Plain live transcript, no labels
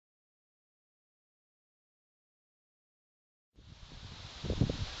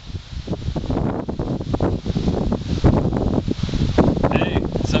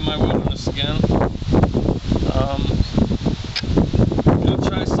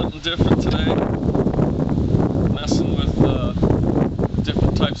something different today. Messing with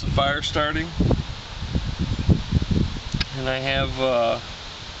different types of fire starting. And I have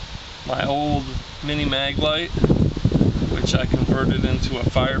my old mini mag light, which I converted into a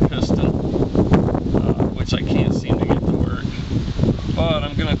fire piston, which I can't seem to get to work. But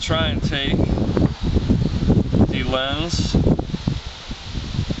I'm going to try and take the lens.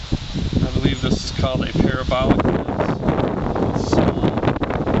 I believe this is called a Parabolic Lens.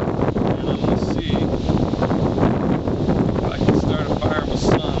 And I'm going to see if I can start a fire with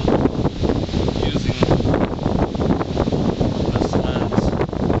sun using this lens.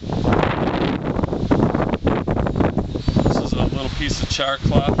 This is a little piece of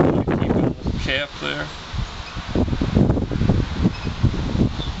Charcloth that I keep in the cap there.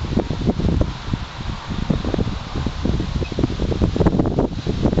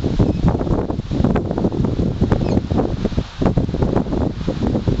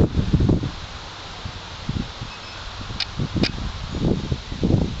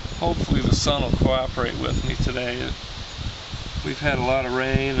 Hopefully the sun will cooperate with me today. We've had a lot of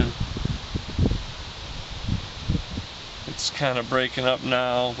rain and it's kind of breaking up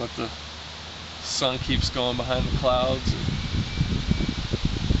now, but the sun keeps going behind the clouds.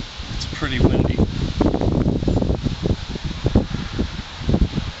 It's pretty windy.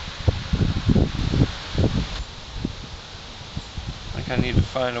 I think I need to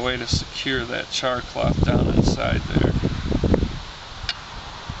find a way to secure that Charcloth down inside there.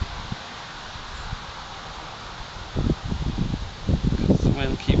 The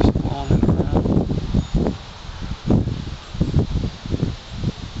wind keeps blowing it around.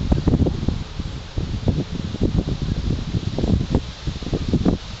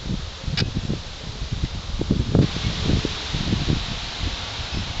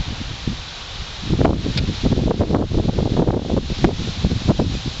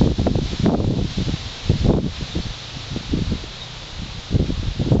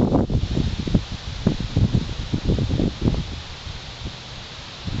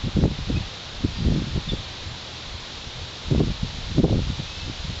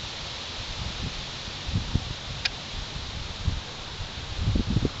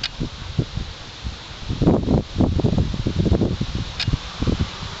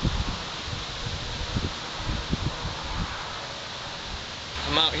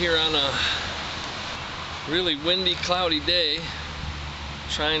 I'm out here on a really windy, cloudy day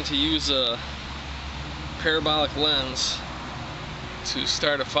trying to use a parabolic lens to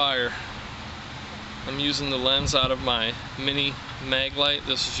start a fire. I'm using the lens out of my mini mag light.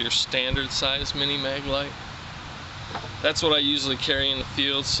 This is your standard size mini mag light. That's what I usually carry in the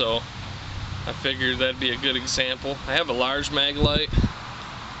field, so I figured that'd be a good example. I have a large mag light,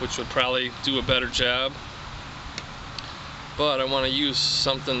 which would probably do a better job. But I want to use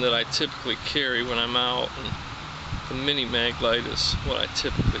something that I typically carry when I'm out, and the mini mag light is what I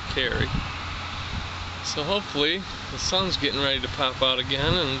typically carry. So hopefully the sun's getting ready to pop out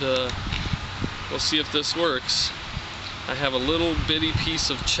again, and we'll see if this works. I have a little bitty piece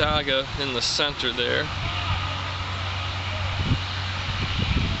of chaga in the center there.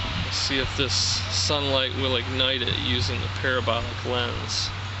 Let's see if this sunlight will ignite it using the parabolic lens.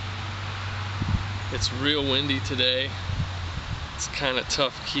 It's real windy today. It's kind of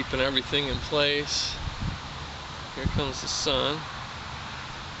tough keeping everything in place. Here comes the sun.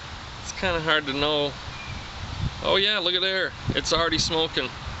 It's kind of hard to know. Oh yeah, look at there. It's already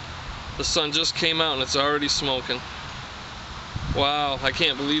smoking. The sun just came out and it's already smoking. Wow, I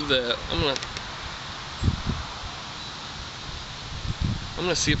can't believe that. I'm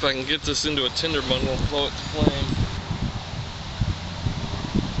gonna see if I can get this into a tinder bundle and blow it to flame.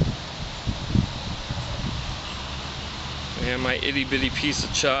 And my itty bitty piece of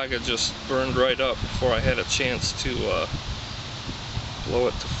chaga just burned right up before I had a chance to blow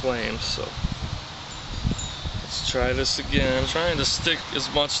it to flame. So let's try this again. I'm trying to stick as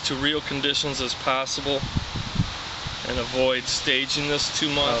much to real conditions as possible and avoid staging this too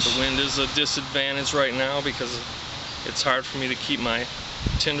much. The wind is a disadvantage right now because it's hard for me to keep my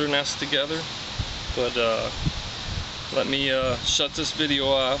tinder nest together. But let me shut this video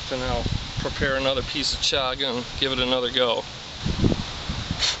off and I'll prepare another piece of chaga and give it another go.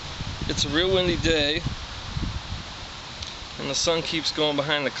 It's a real windy day and the sun keeps going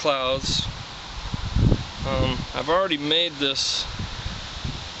behind the clouds. I've already made this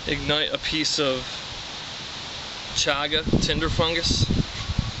ignite a piece of chaga tinder fungus.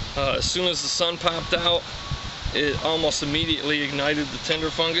 As soon as the sun popped out, it almost immediately ignited the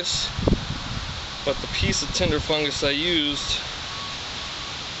tinder fungus. But the piece of tinder fungus I used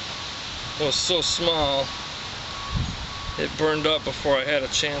was so small it burned up before I had a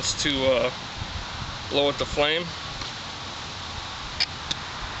chance to blow it to flame.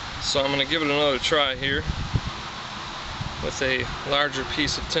 So I'm going to give it another try here with a larger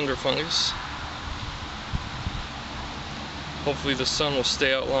piece of tinder fungus. Hopefully the sun will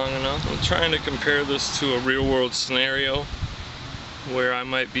stay out long enough. I'm trying to compare this to a real-world scenario where I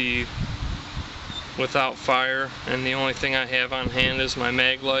might be without fire and the only thing I have on hand is my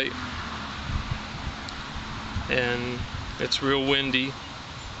mag light, and it's real windy.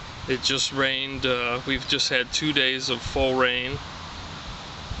 It just rained. We've just had 2 days of full rain.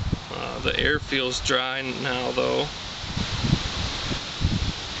 The air feels dry now though.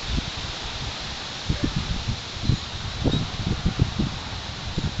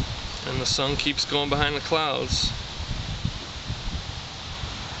 And the sun keeps going behind the clouds.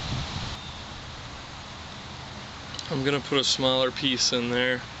 I'm gonna put a smaller piece in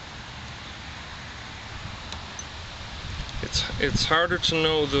there. It's harder to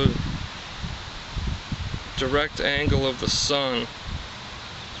know the direct angle of the sun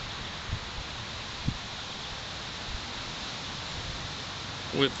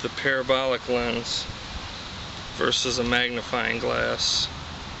with the parabolic lens versus a magnifying glass.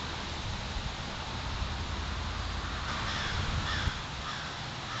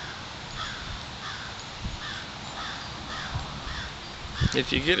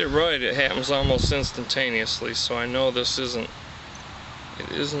 If you get it right, it happens almost instantaneously, so I know this isn't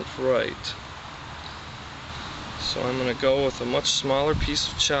right. So I'm going to go with a much smaller piece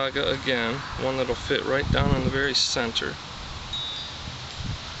of chaga again, one that'll fit right down in the very center.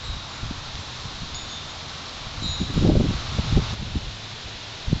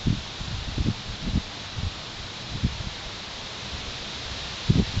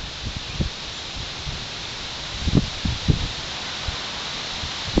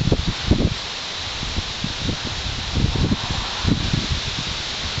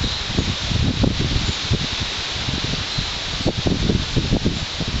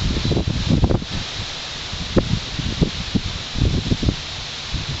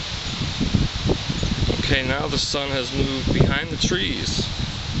 Okay, now the sun has moved behind the trees.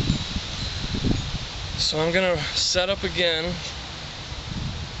 So I'm going to set up again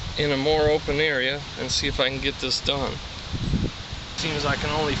in a more open area and see if I can get this done. Seems I can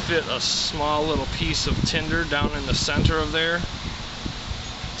only fit a small little piece of tinder down in the center of there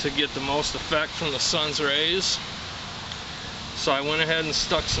to get the most effect from the sun's rays. So I went ahead and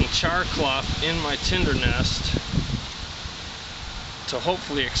stuck some charcloth in my tinder nest to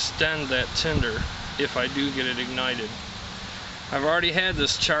hopefully extend that tinder if I do get it ignited. I've already had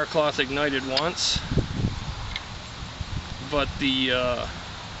this charcloth ignited once, but the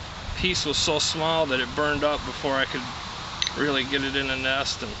piece was so small that it burned up before I could really get it in the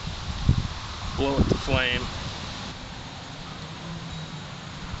nest and blow it to flame.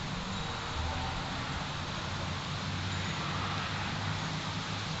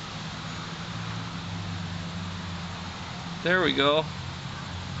 There we go.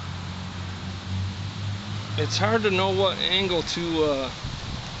 It's hard to know what angle to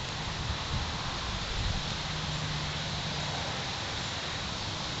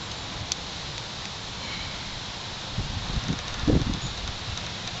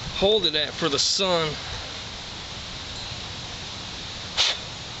hold it at for the sun.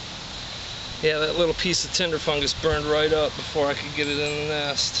 Yeah, that little piece of tinder fungus burned right up before I could get it in the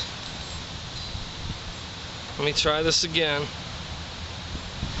nest. Let me try this again.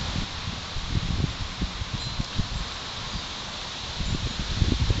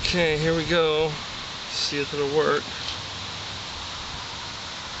 Okay, here we go. See if it'll work.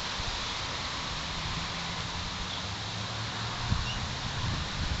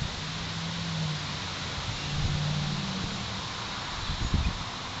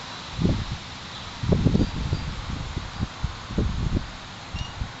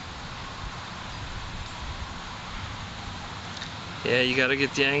 Yeah, you gotta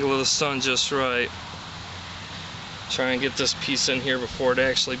get the angle of the sun just right. Try and get this piece in here before it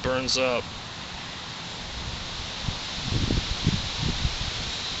actually burns up.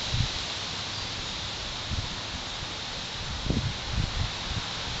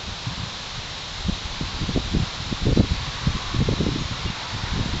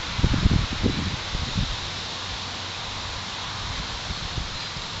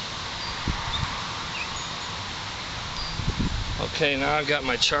 Okay, now I've got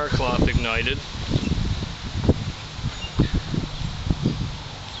my charcloth ignited.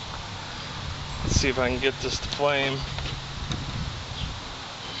 Let's see if I can get this to flame.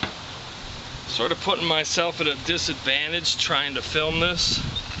 Sort of putting myself at a disadvantage trying to film this.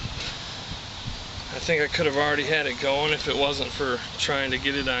 I think I could have already had it going if it wasn't for trying to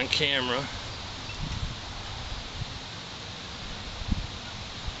get it on camera.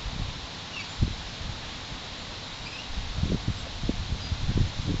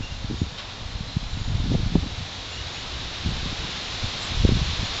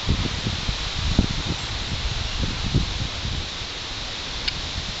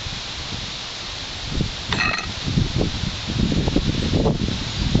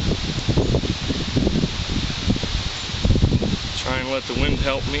 Try and let the wind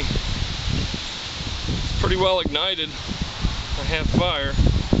help me. It's pretty well ignited. I have fire.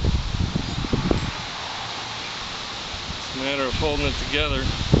 It's a matter of holding it together.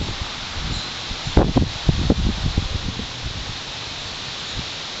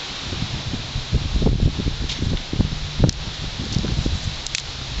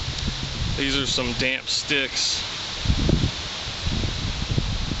 These are some damp sticks.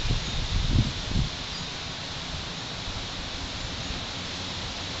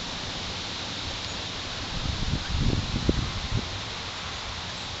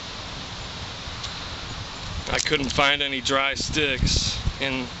 I couldn't find any dry sticks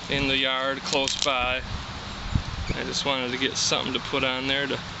in the yard close by. I just wanted to get something to put on there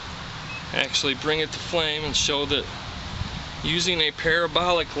to actually bring it to flame and show that using a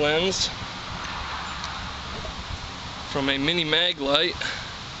parabolic lens from a mini mag light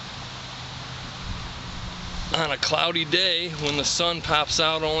on a cloudy day when the sun pops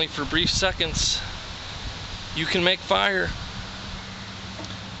out only for brief seconds, you can make fire.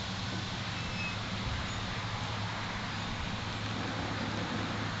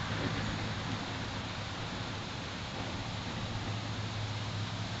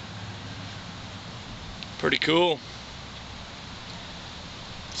 Pretty cool.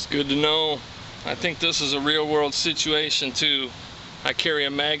 It's good to know. I think this is a real world situation too. I carry a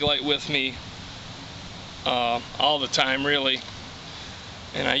mag light with me all the time really,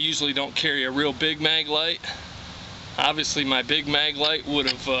 and I usually don't carry a real big mag light. Obviously my big mag light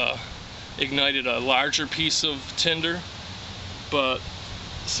would have ignited a larger piece of tinder, but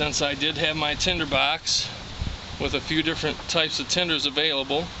since I did have my tinder box with a few different types of tinders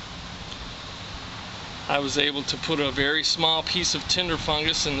available, I was able to put a very small piece of tinder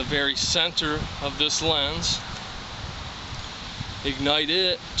fungus in the very center of this lens, ignite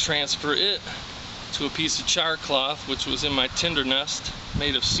it, transfer it to a piece of charcloth which was in my tinder nest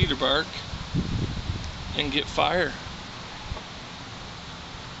made of cedar bark, and get fire.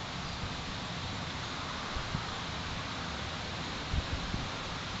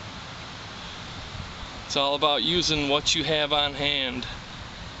 It's all about using what you have on hand.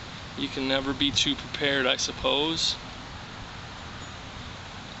 You can never be too prepared, I suppose.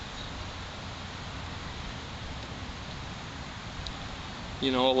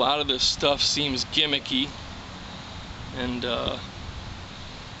 You know, a lot of this stuff seems gimmicky and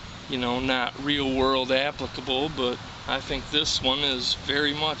you know, not real world applicable, but I think this one is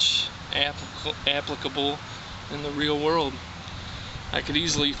very much applicable in the real world. I could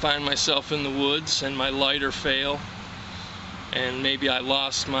easily find myself in the woods and my lighter fail, and maybe I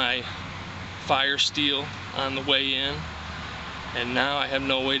lost my fire steel on the way in, and now I have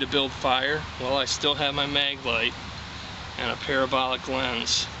no way to build fire. Well, I still have my mag light and a parabolic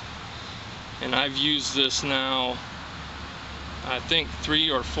lens, and I've used this now I think 3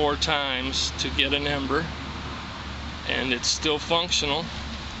 or 4 times to get an ember, and it's still functional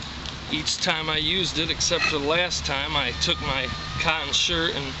each time I used it, except for the last time I took my cotton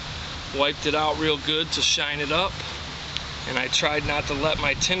shirt and wiped it out real good to shine it up. And I tried not to let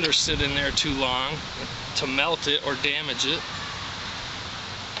my tinder sit in there too long to melt it or damage it.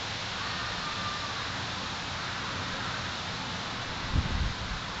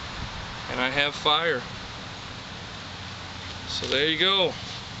 And I have fire. So there you go.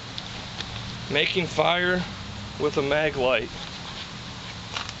 Making fire with a mag light.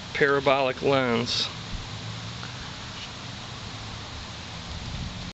 Parabolic lens.